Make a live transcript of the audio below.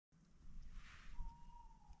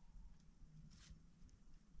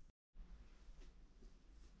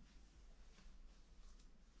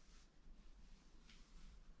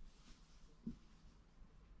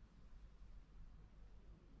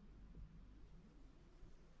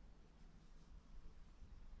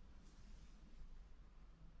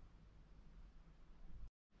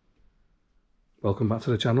Welcome back to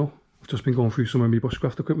the channel. I've just been going through some of my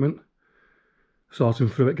bushcraft equipment, sorting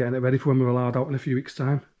through it, getting it ready for when we're allowed out in a few weeks'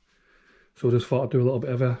 time. So I just thought I'd do a little bit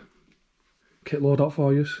of a kit load out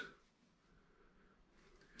for you.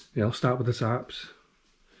 Yeah, I'll start with the tarps.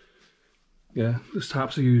 Yeah, this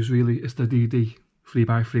tarps I use really is the DD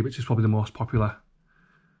 3x3, which is probably the most popular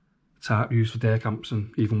tarp used for day camps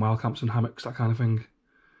and even wild camps and hammocks, that kind of thing.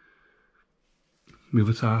 The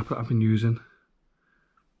other tarp that I've been using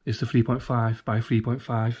is the 3.5 by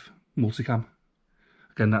 3.5 multicam.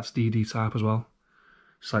 Again, that's DD tarp as well.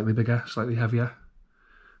 Slightly bigger, slightly heavier.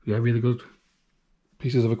 Yeah, really good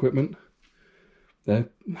pieces of equipment. They're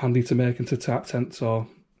handy to make into tarp tents or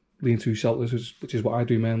lean-to shelters, which is what I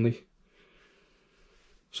do mainly.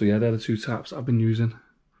 So yeah, they're the two tarps that I've been using.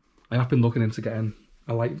 I have been looking into getting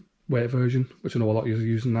a lightweight version, which I know a lot of you are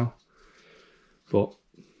using now. But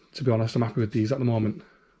to be honest, I'm happy with these at the moment.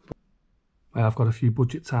 I have got a few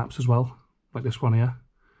budget tarps as well, like this one here.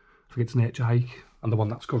 I think it's Nature Hike, and the one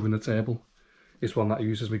that's covering the table is one that I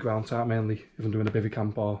use as my ground tarp mainly. If I'm doing a bivvy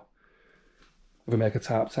camp or if I make a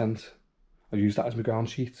tarp tent, I use that as my ground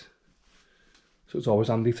sheet. So it's always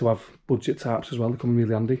handy to have budget tarps as well, they come in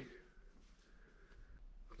really handy.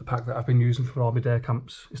 The pack that I've been using for all my day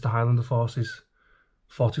camps is the Highlander Forces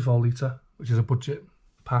 44 litre, which is a budget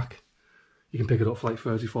pack. You can pick it up for like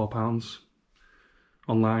 £34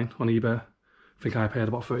 online on eBay. I think I paid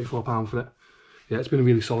about £34 for it. Yeah, it's been a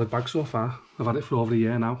really solid bag so far. I've had it for over a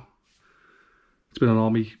year now. It's been on all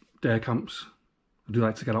my day camps. I do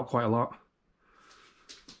like to get out quite a lot.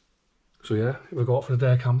 So yeah, if we go out for the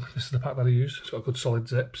day camp, this is the pack that I use. It's got good solid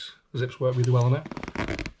zips. The zips work really well on it.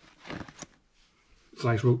 It's a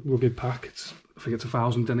nice rugged pack. I think it's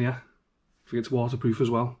 1,000 in here. I think it's waterproof as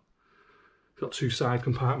well. It's got two side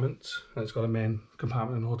compartments, and it's got a main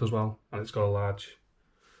compartment and hood as well, and it's got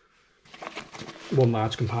one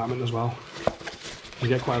large compartment as well. You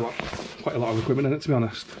get quite a lot of equipment in it, to be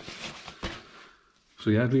honest. So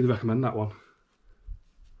yeah, I'd really recommend that one.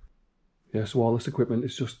 Yeah, so all this equipment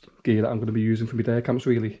is just gear that I'm going to be using for my day camps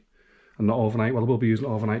really, and not overnight. Well, I will be using it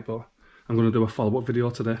overnight, but I'm going to do a follow-up video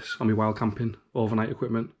to this on my wild camping overnight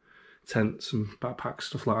equipment, tents and backpacks,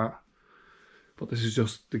 stuff like that. But this is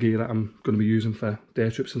just the gear that I'm going to be using for day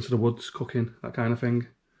trips into the woods, cooking, that kind of thing.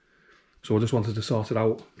 So I just wanted to sort it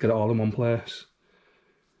out, get it all in one place,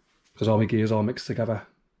 because all my gear is all mixed together.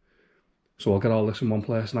 So I'll get all this in one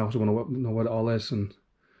place now, so I want to know where it all is and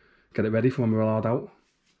get it ready for when we're allowed out,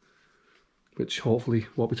 which hopefully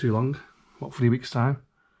won't be too long, about 3 weeks' time.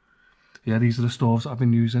 Yeah, these are the stoves that I've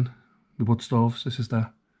been using, the wood stoves. This is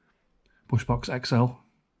the Bushbox XL,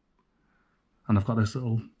 and I've got this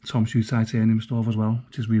little Tom Shoe titanium stove as well,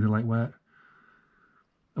 which is really lightweight.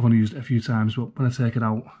 I've only used it a few times, but when I take it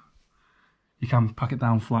out, you can pack it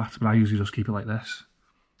down flat, but I usually just keep it like this,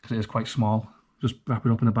 because it is quite small. Just wrap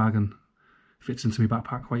it up in a bag and it fits into my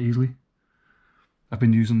backpack quite easily. I've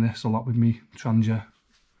been using this a lot with me Trangia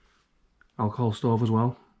alcohol stove as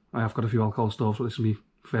well. I have got a few alcohol stoves, but this is my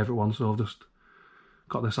favourite one, so I've just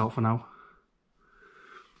got this out for now.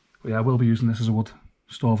 But yeah, I will be using this as a wood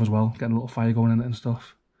stove as well, getting a little fire going in it and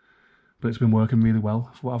stuff. But it's been working really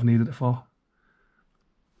well for what I've needed it for.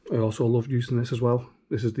 I also love using this as well.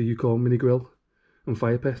 This is the Yukon mini grill and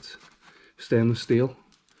fire pit, stainless steel.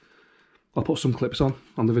 I'll put some clips on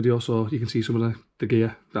the video so you can see some of the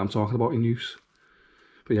gear that I'm talking about in use.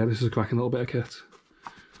 But yeah, this is a cracking little bit of kit.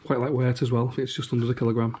 Quite lightweight as well. I think it's just under a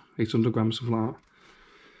kilogram, 800 grams, something like that.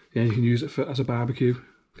 Yeah, you can use it as a barbecue,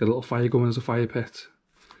 get a little fire going as a fire pit.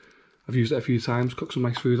 I've used it a few times, cooked some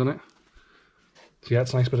nice food on it. So yeah,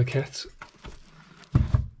 it's a nice bit of kit.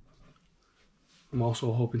 I'm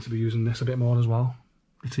also hoping to be using this a bit more as well.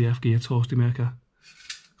 The TF Gear toasty maker.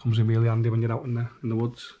 Comes in really handy when you're out in the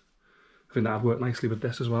woods. I think that'd work nicely with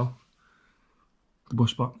this as well. The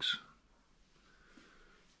Bushbox.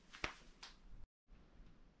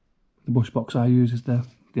 The Bushbox I use is the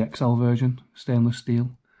XL version, stainless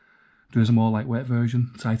steel. There is a more lightweight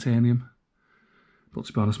version, titanium. But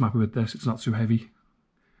to be honest, I'm happy with this, it's not too heavy.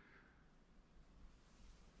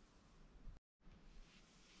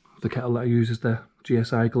 The kettle that I use is the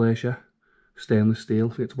GSI Glacier, stainless steel, I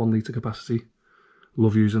think it's 1 litre capacity.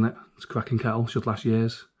 Love using it, it's a cracking kettle, should last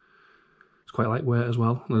years. It's quite lightweight as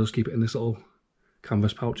well, and I just keep it in this little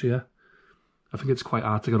canvas pouch here. I think it's quite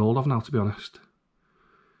hard to get hold of now, to be honest.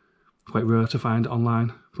 Quite rare to find it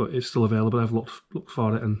online, but it's still available. I've looked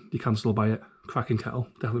for it and you can still buy it. Cracking kettle,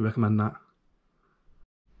 definitely recommend that.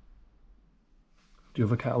 The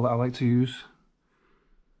other kettle that I like to use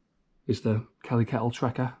is the Kelly Kettle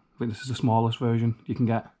Trekker. I think this is the smallest version you can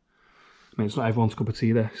get. I mean, it's not everyone's cup of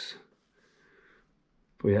tea, this.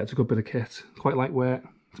 But yeah, it's a good bit of kit. Quite lightweight,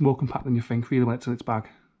 It's more compact than you think really when it's in its bag.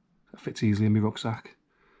 It fits easily in my rucksack.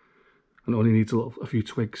 And it only needs a few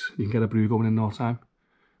twigs. You can get a brew going in no time.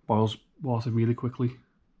 Boils water really quickly.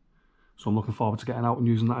 So I'm looking forward to getting out and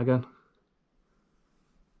using that again.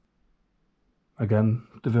 Again,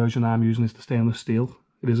 the version I'm using is the stainless steel.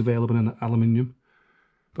 It is available in aluminium,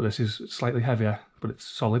 but this is slightly heavier, but it's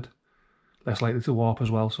solid. Less likely to warp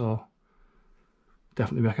as well, so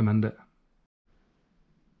definitely recommend it.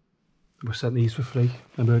 We sent these for free,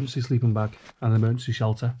 an emergency sleeping bag and an emergency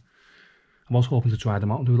shelter. I was hoping to try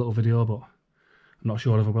them out and do a little video, but I'm not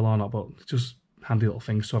sure if I will or not, but it's just handy little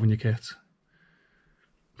things to have in your kit.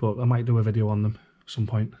 But I might do a video on them at some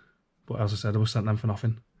point. But as I said, I was sent them for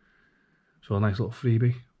nothing. So a nice little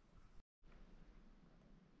freebie.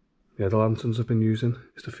 Yeah, the lanterns I've been using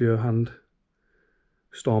is the Hand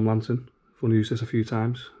Storm Lantern. I've only used this a few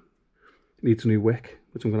times. It needs a new wick,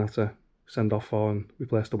 which I'm going to have to send off for and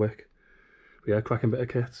replace the wick. But yeah, cracking bit of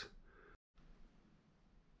kit.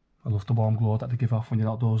 I love the warm glow that they give off when you're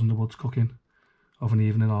outdoors in the woods cooking of an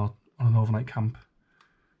evening or on an overnight camp.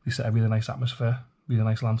 They set a really nice atmosphere, really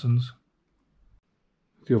nice lanterns.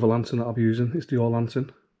 The other lantern that I'll be using is the All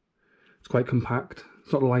Lantern. It's quite compact.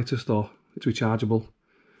 It's not the lightest though. It's rechargeable.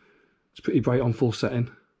 It's pretty bright on full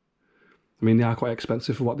setting. I mean, they are quite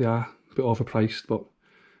expensive for what they are. A bit overpriced, but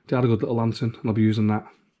they are a good little lantern, and I'll be using that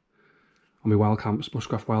on my wild camps,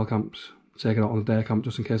 bushcraft wild camps. Take it out on a day camp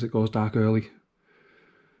just in case it goes dark early.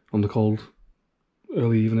 On the cold,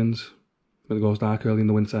 early evenings, when it goes dark early in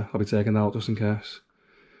the winter, I'll be taking that out just in case.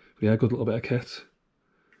 But yeah, good little bit of kit.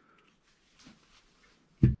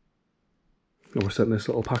 And we're setting this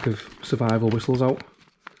little pack of survival whistles out.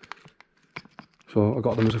 So I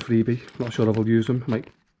got them as a freebie. Not sure if I'll use them. I might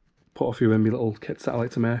put a few in my little kits that I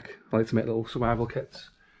like to make. I like to make little survival kits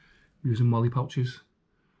using molly pouches.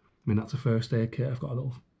 I mean, that's a first aid kit. I've got a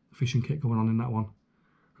little fishing kit going on in that one.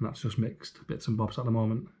 And that's just mixed bits and bobs at the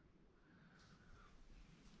moment.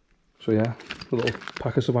 So yeah, a little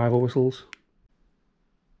pack of survival whistles.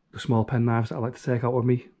 The small pen knives that I like to take out with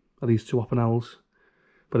me are these 2 Opinels,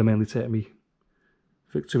 but I mainly take me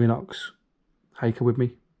Victorinox hiker with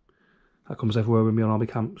me. That comes everywhere with me on all my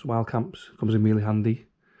camps, wild camps. It comes in really handy,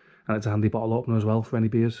 and it's a handy bottle opener as well for any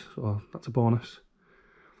beers, so that's a bonus.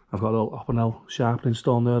 I've got a little Opinel sharpening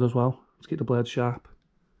stone there as well to keep the blade sharp.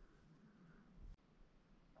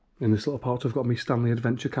 In this little pouch I've got my Stanley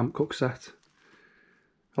Adventure Camp Cook set.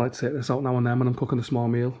 I like to take this out now and then when I'm cooking a small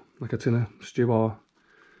meal, like a tin of stew or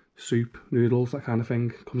soup, noodles, that kind of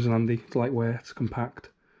thing. Comes in handy. It's lightweight, it's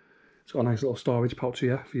compact. It's got a nice little storage pouch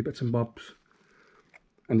here for your bits and bobs.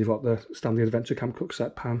 And you've got the Stanley Adventure Camp Cook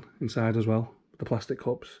set pan inside as well, with the plastic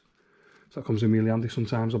cups. So that comes in really handy.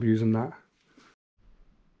 Sometimes I'll be using that.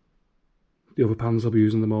 The other pans I'll be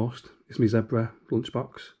using the most is my Zebra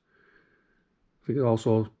lunchbox. I think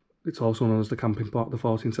it's also known as the camping pot, the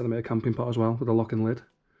 14cm camping pot as well, with a locking lid.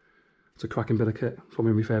 It's a cracking bit of kit. It's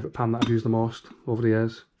probably my favourite pan that I've used the most over the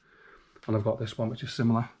years. And I've got this one which is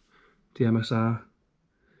similar, the MSR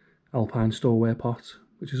Alpine Stowaway Pot,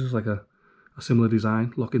 which is just like a similar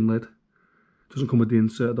design, locking lid. Doesn't come with the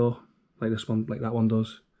insert though, like this one, like that one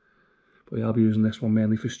does. But yeah, I'll be using this one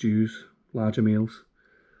mainly for stews, larger meals.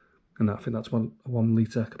 And I think that's a 1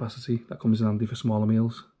 litre capacity. That comes in handy for smaller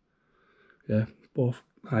meals. Yeah, both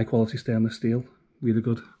high quality stainless steel, really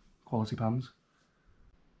good quality pans.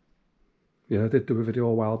 Yeah, I did do a video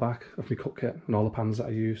a while back of my cook kit and all the pans that I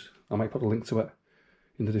use. I might put a link to it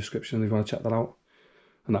in the description if you want to check that out.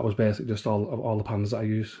 And that was basically just all the pans that I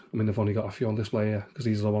use. I mean, I've only got a few on display here because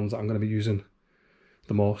these are the ones that I'm going to be using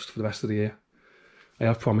the most for the rest of the year. I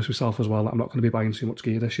have promised myself as well that I'm not going to be buying too much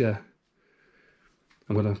gear this year.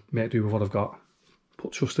 I'm going to make do with what I've got,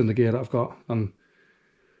 put trust in the gear that I've got, and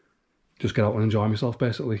just get out and enjoy myself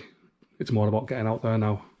basically. It's more about getting out there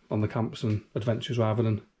now on the camps and adventures rather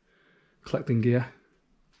than collecting gear.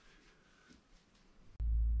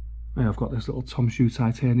 I've got this little Tom Shoe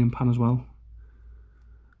titanium pan as well.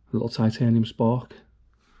 A little titanium spork.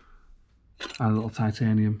 And a little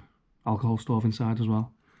titanium alcohol stove inside as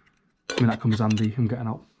well. I mean, that comes handy. I'm getting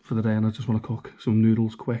out for the day and I just want to cook some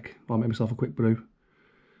noodles quick or make myself a quick brew.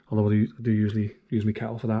 Although I do usually use my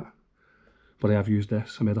kettle for that. But I have used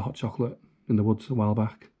this. I made a hot chocolate in the woods a while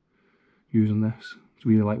back using this. It's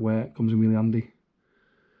really lightweight, comes in really handy.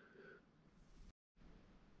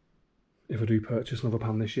 If I do purchase another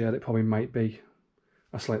pan this year, it probably might be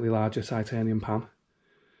a slightly larger titanium pan.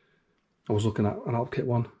 I was looking at an Alpkit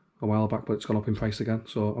one a while back, but it's gone up in price again,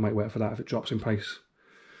 so I might wait for that. If it drops in price,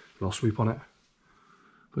 I'll swoop on it.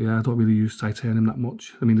 But yeah, I don't really use titanium that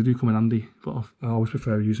much. I mean, they do come in handy, but I always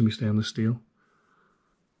prefer using my stainless steel.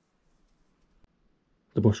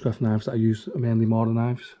 The Bushcraft knives that I use are mainly mortar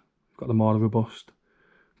knives. I've got the mortar robust,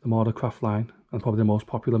 the mortar craft line, and probably the most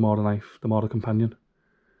popular mortar knife, the mortar companion.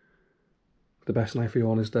 The best knife I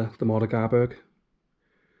own is the mortar Garberg,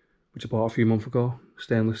 which I bought a few months ago.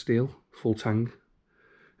 Stainless steel, full tang.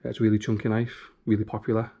 It's a really chunky knife, really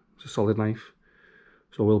popular. It's a solid knife,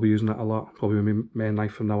 so I will be using that a lot. Probably my main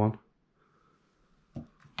knife from now on. I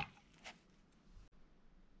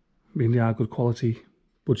mean, they are good quality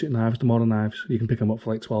budget knives, the modern knives. You can pick them up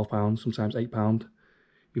for like £12, sometimes £8. If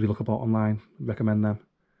you look about online, I'd recommend them.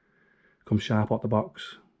 Come sharp out the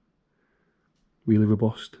box, really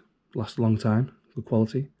robust, lasts a long time, good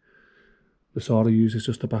quality. The saw I use is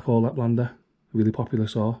just a backhoe lap lander, a really popular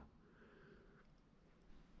saw.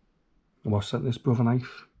 I was sent this brother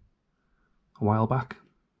knife a while back.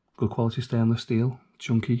 Good quality stainless steel,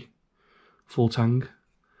 chunky, full tang.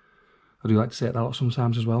 I do like to take that out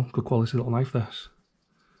sometimes as well. Good quality little knife this.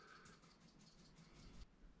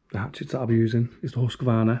 The hatchets that I'll be using is the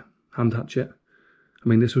Husqvarna hand hatchet. I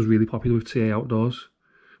mean, this was really popular with TA Outdoors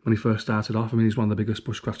when he first started off. I mean, he's one of the biggest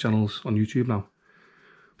bushcraft channels on YouTube now.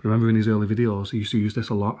 But I remember in his early videos, he used to use this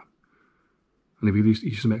a lot. And he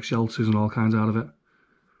used to make shelters and all kinds out of it.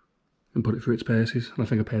 And put it through its paces. And I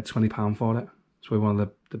think I paid £20 for it. It's probably one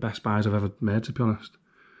of the best buys I've ever made, to be honest.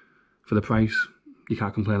 For the price, you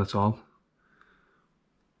can't complain at all.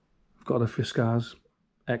 I've got a Fiskars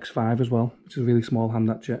X5 as well, which is a really small hand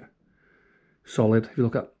hatchet. Solid. If you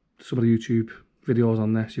look at some of the YouTube videos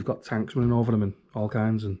on this, you've got tanks running over them and all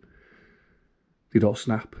kinds, and they don't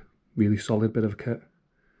snap. Really solid bit of kit.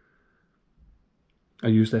 I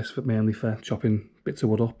use this mainly for chopping bits of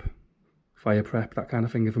wood up, fire prep, that kind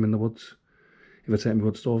of thing if I'm in the woods. If I take my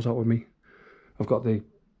wood stoves out with me. I've got the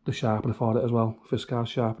sharpener for it as well, Fiskars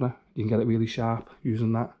sharpener. You can get it really sharp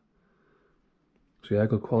using that. So yeah,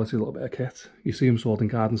 good quality little bit of kit. You see them sold in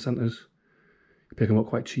garden centres. You pick them up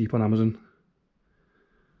quite cheap on Amazon.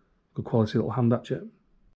 Good quality little hand hatchet.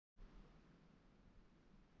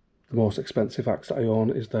 The most expensive axe that I own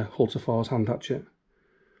is the Hultafors hand hatchet,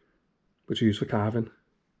 which I use for carving.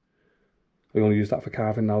 I only use that for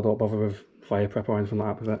carving now, don't bother with fire prep or anything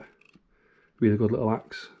like that with it. Really good little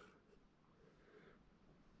axe.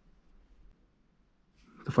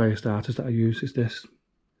 The fire starters that I use is this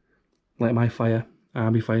Light My Fire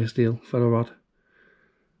Army Fire Steel ferro rod.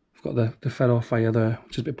 I've got the ferro fire there,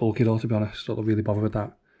 which is a bit bulky though, to be honest, so I don't really bother with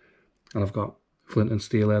that. And I've got flint and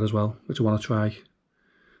steel there as well, which I want to try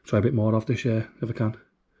a bit more of this year if I can.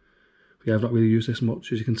 But yeah, I've not really used this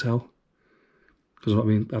much, as you can tell, because I've not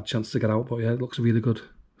really had a chance to get out. But yeah, it looks a really good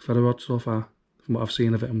ferro rod so far from what I've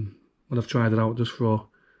seen of it, and when I've tried it out, it does throw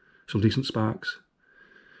some decent sparks.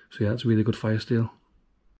 So yeah, it's a really good fire steel.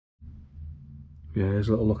 Yeah, here's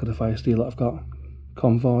a little look at the fire steel that I've got.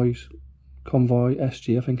 Convoy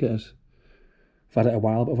SG, I think it is. I've had it a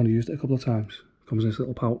while, but I've only used it a couple of times. It comes in this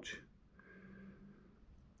little pouch.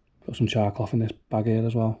 Got some char cloth in this bag here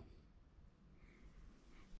as well.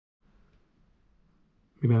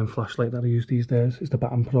 My main flashlight that I use these days is the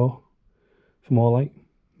Baton Pro for more light.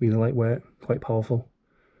 Really lightweight, quite powerful.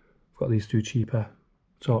 I've got these two cheaper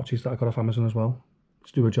torches that I got off Amazon as well.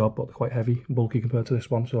 To do a job, but they're quite heavy and bulky compared to this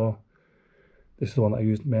one, so this is the one that I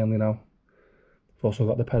use mainly now. I've also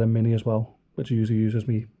got the Perrin Mini as well, which I usually use as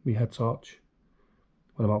my head torch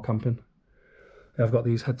when I'm out camping. I've got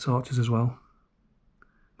these head torches as well,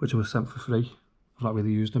 which I was sent for free. I've not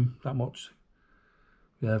really used them that much.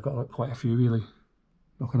 Yeah, I've got like quite a few really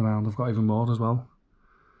knocking around. I've got even more as well.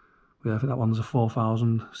 Yeah, I think that one's a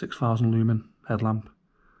 6,000 lumen headlamp.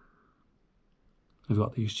 I've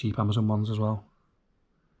got these cheap Amazon ones as well.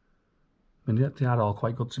 I mean, they are all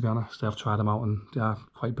quite good, to be honest. I've tried them out and they are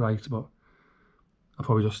quite bright, but I'll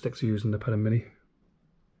probably just stick to using the Perrin Mini.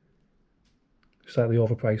 Slightly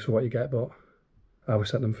overpriced for what you get, but I was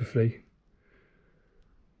sent them for free.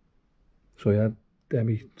 So yeah, they're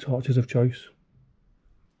my torches of choice.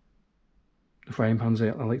 The frying pans I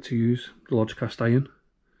like to use, the Lodge cast iron.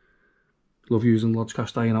 Love using Lodge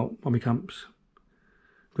cast iron out on my camps.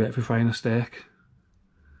 Great for frying a steak.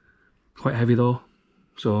 Quite heavy though,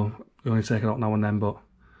 so you only take it out now and then, but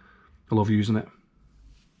I love using it.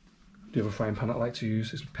 The other frying pan I like to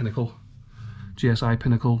use is Pinnacle. GSI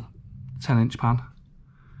Pinnacle 10-inch pan.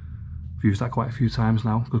 I've used that quite a few times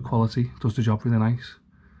now, good quality, does the job really nice.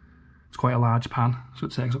 It's quite a large pan, so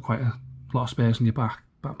it takes up quite a lot of space in your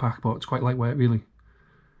backpack, but it's quite lightweight really.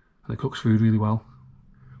 And it cooks food really well.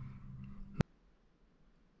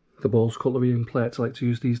 The bowls, cutlery and plates I like to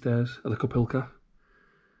use these days are the Kapilka.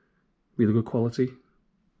 Really good quality.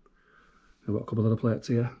 I've got a couple of other plates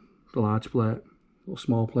here. The large plate, little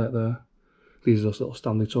small plate there. These are just little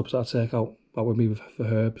Stanley tubs that I take out with me for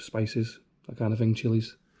herbs, spices, that kind of thing,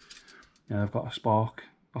 chilies. Yeah, I've got a spork,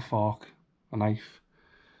 a fork, a knife,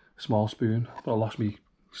 a small spoon. But I lost my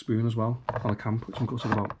spoon as well on a camp, which I'm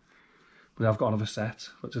gutted about. But I've got another set,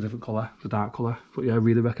 but it's a different colour, the dark colour. But yeah, I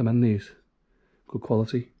really recommend these. Good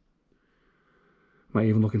quality. Might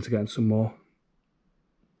even look into getting some more.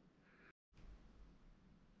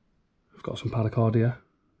 I've got some paracord here.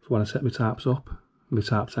 So when I set my tarps up, my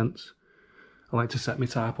tarp tents, I like to set my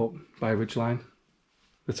tarp up by a ridgeline.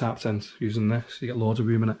 The tarp tent, using this, you get loads of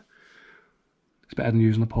room in it. It's better than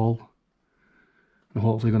using a pole. I'm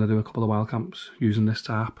hopefully going to do a couple of wild camps using this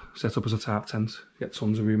tarp, set up as a tarp tent, get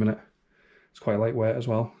tons of room in it. It's quite lightweight as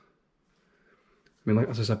well. I mean, like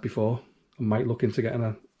as I said before, I might look into getting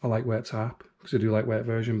a lightweight tarp, because I do lightweight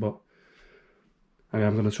version, but I mean,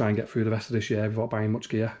 I'm going to try and get through the rest of this year without buying much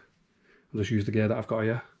gear. I'll just use the gear that I've got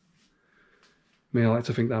here. I mean, I like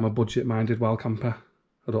to think that I'm a budget-minded wild camper.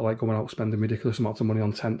 I don't like going out spending ridiculous amounts of money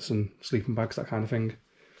on tents and sleeping bags, that kind of thing.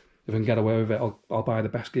 If I can get away with it, I'll buy the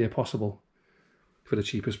best gear possible for the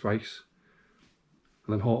cheapest price.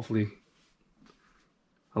 And then hopefully,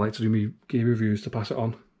 I like to do my gear reviews to pass it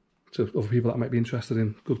on to other people that might be interested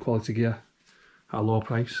in good quality gear at a low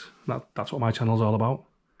price. That's what my channel's all about.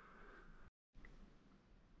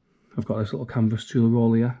 I've got this little canvas tool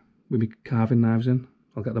roll here with my carving knives in.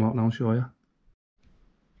 I'll get them out now and show you.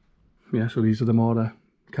 Yeah, so these are the more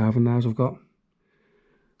carving knives I've got.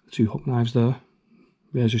 The 2 hook knives there,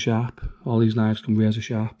 razor sharp. All these knives come razor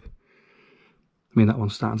sharp. I mean, that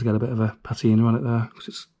one's starting to get a bit of a patina on it there because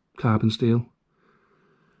it's carbon steel.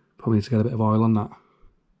 Probably need to get a bit of oil on that.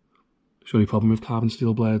 The only problem with carbon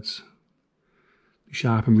steel blades, they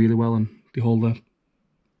sharpen really well and they hold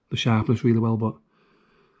the sharpness really well, but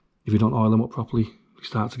if you don't oil them up properly, you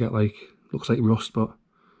start to get like, looks like rust, but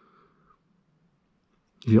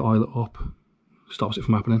if you oil it up, it stops it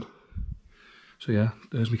from happening. So yeah,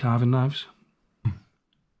 there's my carving knives.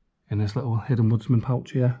 In this little hidden woodsman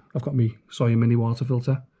pouch here, I've got my Sawyer mini water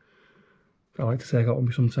filter. I like to take out with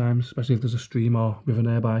me sometimes, especially if there's a stream or river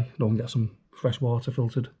nearby, and I can get some fresh water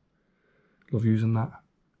filtered. Love using that.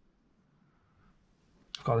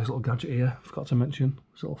 I've got this little gadget here, I forgot to mention.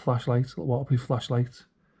 This little flashlight, little waterproof flashlight,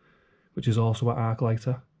 which is also an arc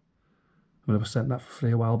lighter. I was sent that for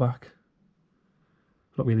free a while back.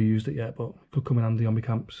 Not really used it yet, but it could come in handy on my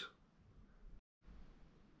camps.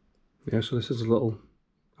 Yeah, so this is a little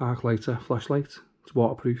arc lighter flashlight. It's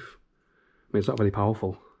waterproof. I mean, it's not very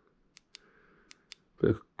powerful, but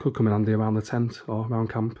it could come in handy around the tent or around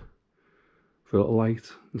camp for a little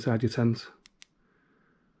light inside your tent.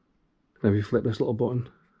 Maybe flip this little button.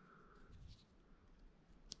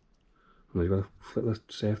 And you've got to flip the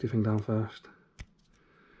safety thing down first.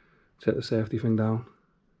 Take the safety thing down.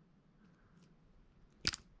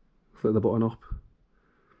 Flip the button up.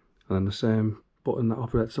 And then the same button that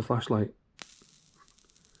operates the flashlight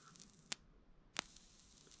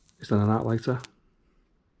is then an arc lighter.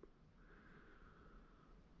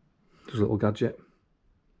 Just a little gadget.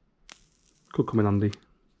 Could come in handy.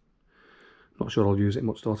 Not sure I'll use it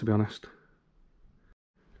much though, to be honest.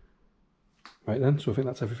 Right then, so I think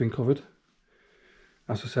that's everything covered.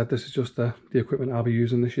 As I said, this is just the equipment I'll be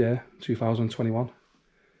using this year, 2021. For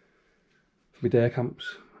my day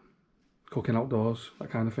camps, cooking outdoors,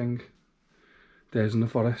 that kind of thing. Days in the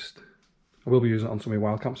forest. I will be using it on some of my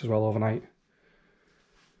wild camps as well overnight.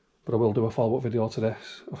 But I will do a follow-up video to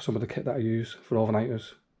this of some of the kit that I use for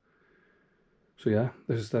overnighters. So yeah,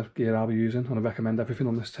 this is the gear I'll be using, and I recommend everything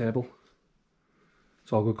on this table.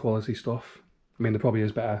 It's all good quality stuff. I mean, there probably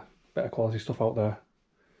is better quality stuff out there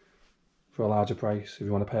for a larger price if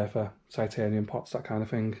you want to pay for titanium pots, that kind of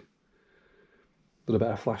thing. There are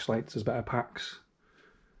better flashlights, there's better packs.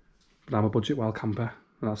 But I'm a budget wild camper,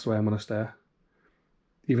 and that's the way I'm going to stay.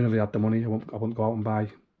 Even if I had the money, I wouldn't go out and buy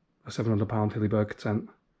a £700 Hillyberg tent.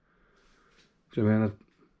 Do you know what I mean?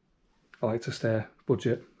 I like to stay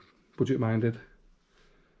budget minded.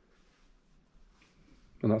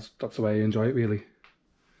 And that's the way I enjoy it, really.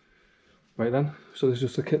 Right then, so this is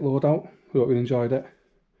just a kit loadout. We hope you enjoyed it.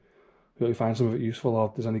 We hope you find some of it useful, or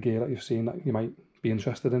if there's any gear that you've seen that you might be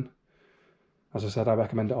interested in. As I said, I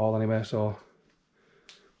recommend it all anyway, so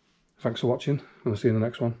thanks for watching, and I'll see you in the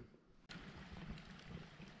next one.